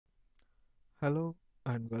Hello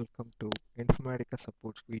and welcome to Informatica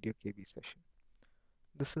Support's video KB session.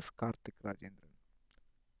 This is Karthik Rajendran.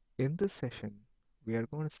 In this session, we are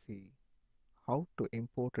going to see how to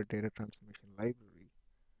import a data transformation library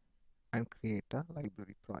and create a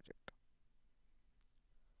library project.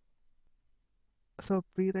 So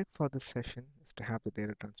a prereq for this session is to have the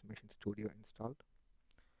Data Transformation Studio installed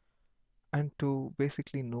and to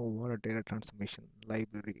basically know what a data transformation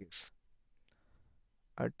library is.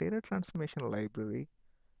 A data transformation library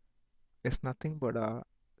is nothing but a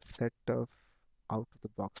set of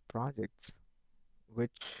out-of-the-box projects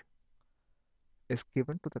which is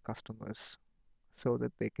given to the customers so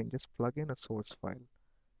that they can just plug in a source file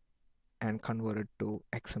and convert it to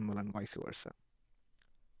XML and vice versa.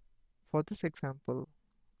 For this example,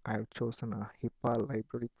 I have chosen a HIPAA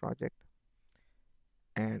library project,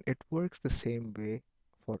 and it works the same way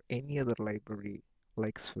for any other library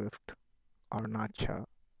like Swift or Nacha,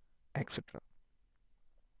 etc.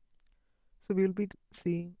 So we'll be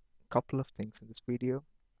seeing a couple of things in this video.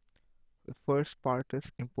 The first part is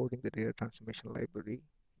importing the data transformation library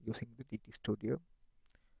using the DT Studio.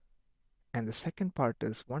 And the second part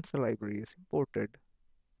is once the library is imported,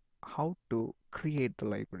 how to create the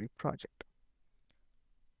library project.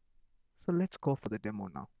 So let's go for the demo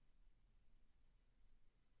now.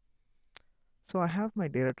 So I have my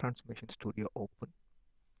Data Transformation Studio open,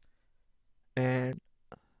 and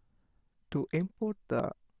to import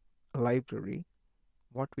the library,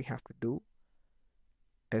 what we have to do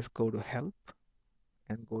is go to Help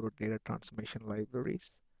and go to Data Transformation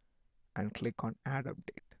Libraries and click on Add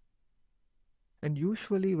Update. And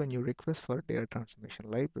usually when you request for a data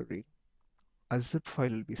transformation library, a zip file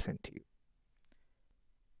will be sent to you.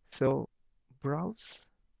 So browse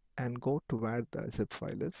and go to where the zip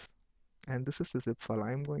file is. And this is the zip file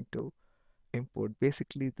I'm going to import.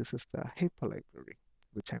 Basically, this is the HIPAA library,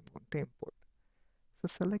 which I'm going to import. So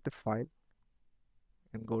select the file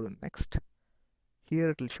and go to next. Here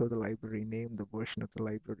it will show the library name, the version of the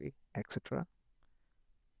library, etc.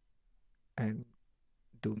 And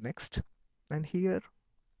do next. And here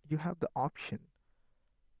you have the option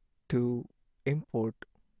to import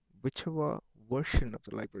whichever version of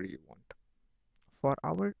the library you want. For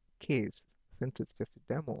our case, since it's just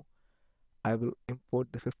a demo, I will import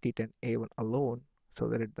the 5010A1 alone so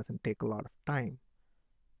that it doesn't take a lot of time.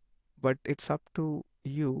 But it's up to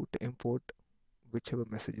you to import whichever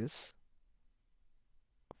messages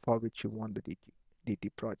for which you want the DT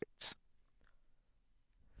projects.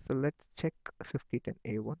 So let's check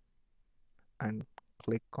 5010A1 and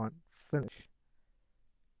click on finish.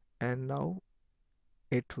 And now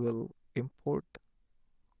it will import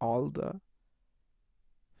all the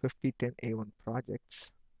 5010A1 projects,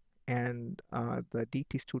 and the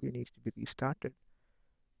DT Studio needs to be restarted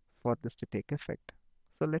for this to take effect.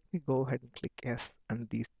 So let me go ahead and click yes and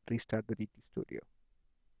restart the DT Studio.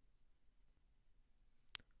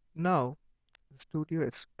 Now the studio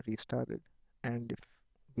is restarted, and if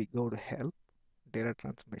we go to help data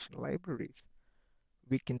transformation libraries,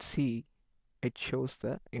 we can see it shows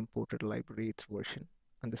the imported library, its version,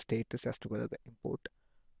 and the status as to whether the import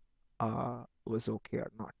was okay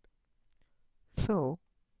or not. So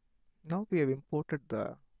now we have imported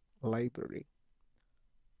the library.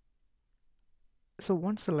 So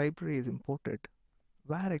once the library is imported,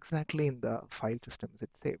 where exactly in the file system is it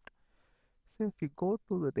saved? So if you go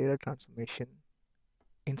to the data transformation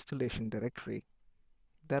installation directory,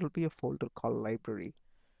 there will be a folder called library,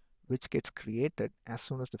 which gets created as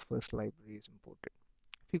soon as the first library is imported.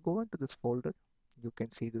 If you go into this folder, you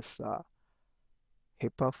can see this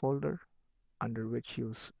HIPAA folder, under which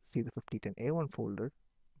you see the 5010A1 folder,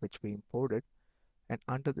 which we imported. And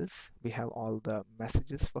under this, we have all the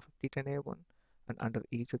messages for 5010A1. And under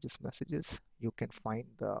each of these messages, you can find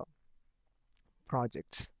the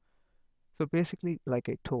projects. So basically, like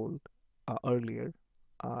I told earlier,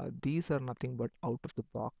 these are nothing but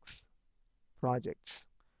out-of-the-box projects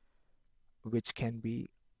which can be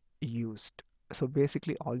used. So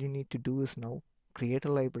basically, all you need to do is now create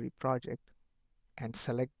a library project and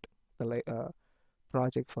select the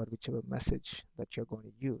project for whichever message that you're going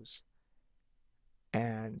to use,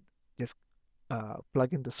 and just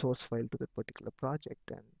plug in the source file to that particular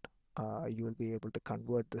project, and you will be able to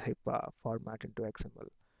convert the HIPAA format into XML.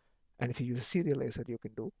 And if you use a serializer, you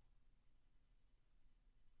can do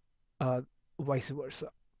uh, vice versa.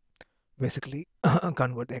 Basically,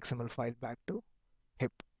 convert the XML file back to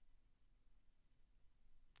HIP.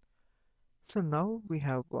 So now we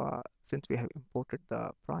have, since we have imported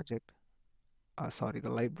the project, the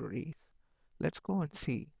libraries, let's go and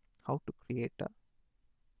see how to create a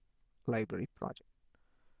library project.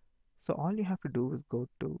 So all you have to do is go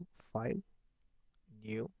to File,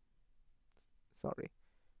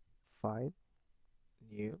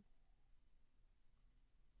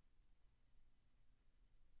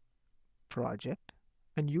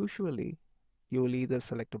 Usually, you'll either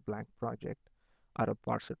select a blank project or a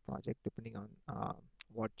parser project depending on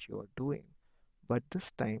what you're doing. But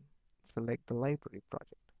this time, select the library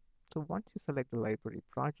project. So once you select the library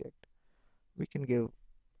project, we can give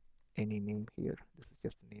any name here. This is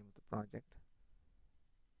just the name of the project.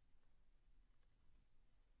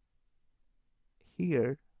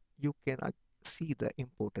 Here, you can see the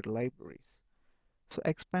imported libraries. So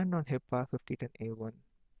expand on HIPAA 5010A1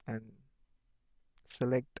 and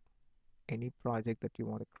select any project that you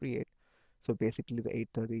want to create. So basically the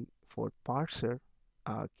 834 parser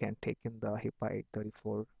can take in the HIPAA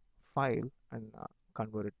 834 file and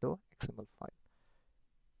convert it to XML file.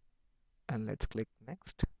 And let's click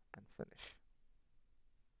next and finish.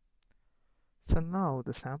 So now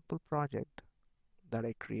the sample project that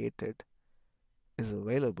I created is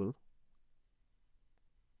available,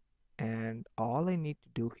 and all I need to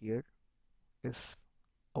do here is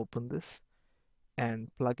open this and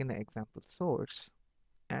plug in an example source,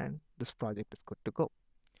 and this project is good to go.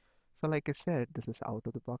 So like I said, this is out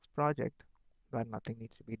of the box project where nothing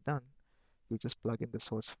needs to be done. You just plug in the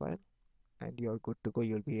source file and you're good to go.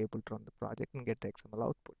 You'll be able to run the project and get the XML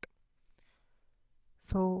output.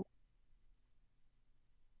 So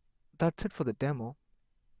that's it for the demo.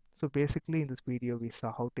 So basically in this video, we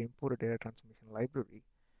saw how to import a data transformation library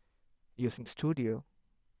using Studio.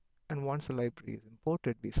 And once the library is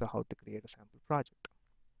imported, we saw how to create a sample project.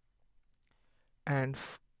 And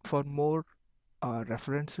for more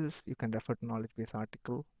references, you can refer to knowledge base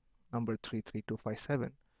article number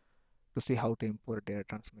 33257 to see how to import a data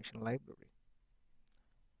transformation library.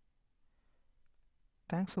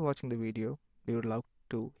 Thanks for watching the video. We would love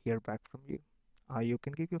to hear back from you. You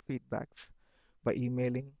can give your feedbacks by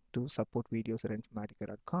emailing to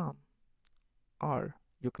supportvideos@informatica.com, or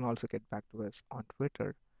you can also get back to us on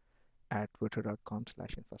Twitter at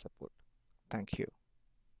twitter.com/infasupport. Thank you.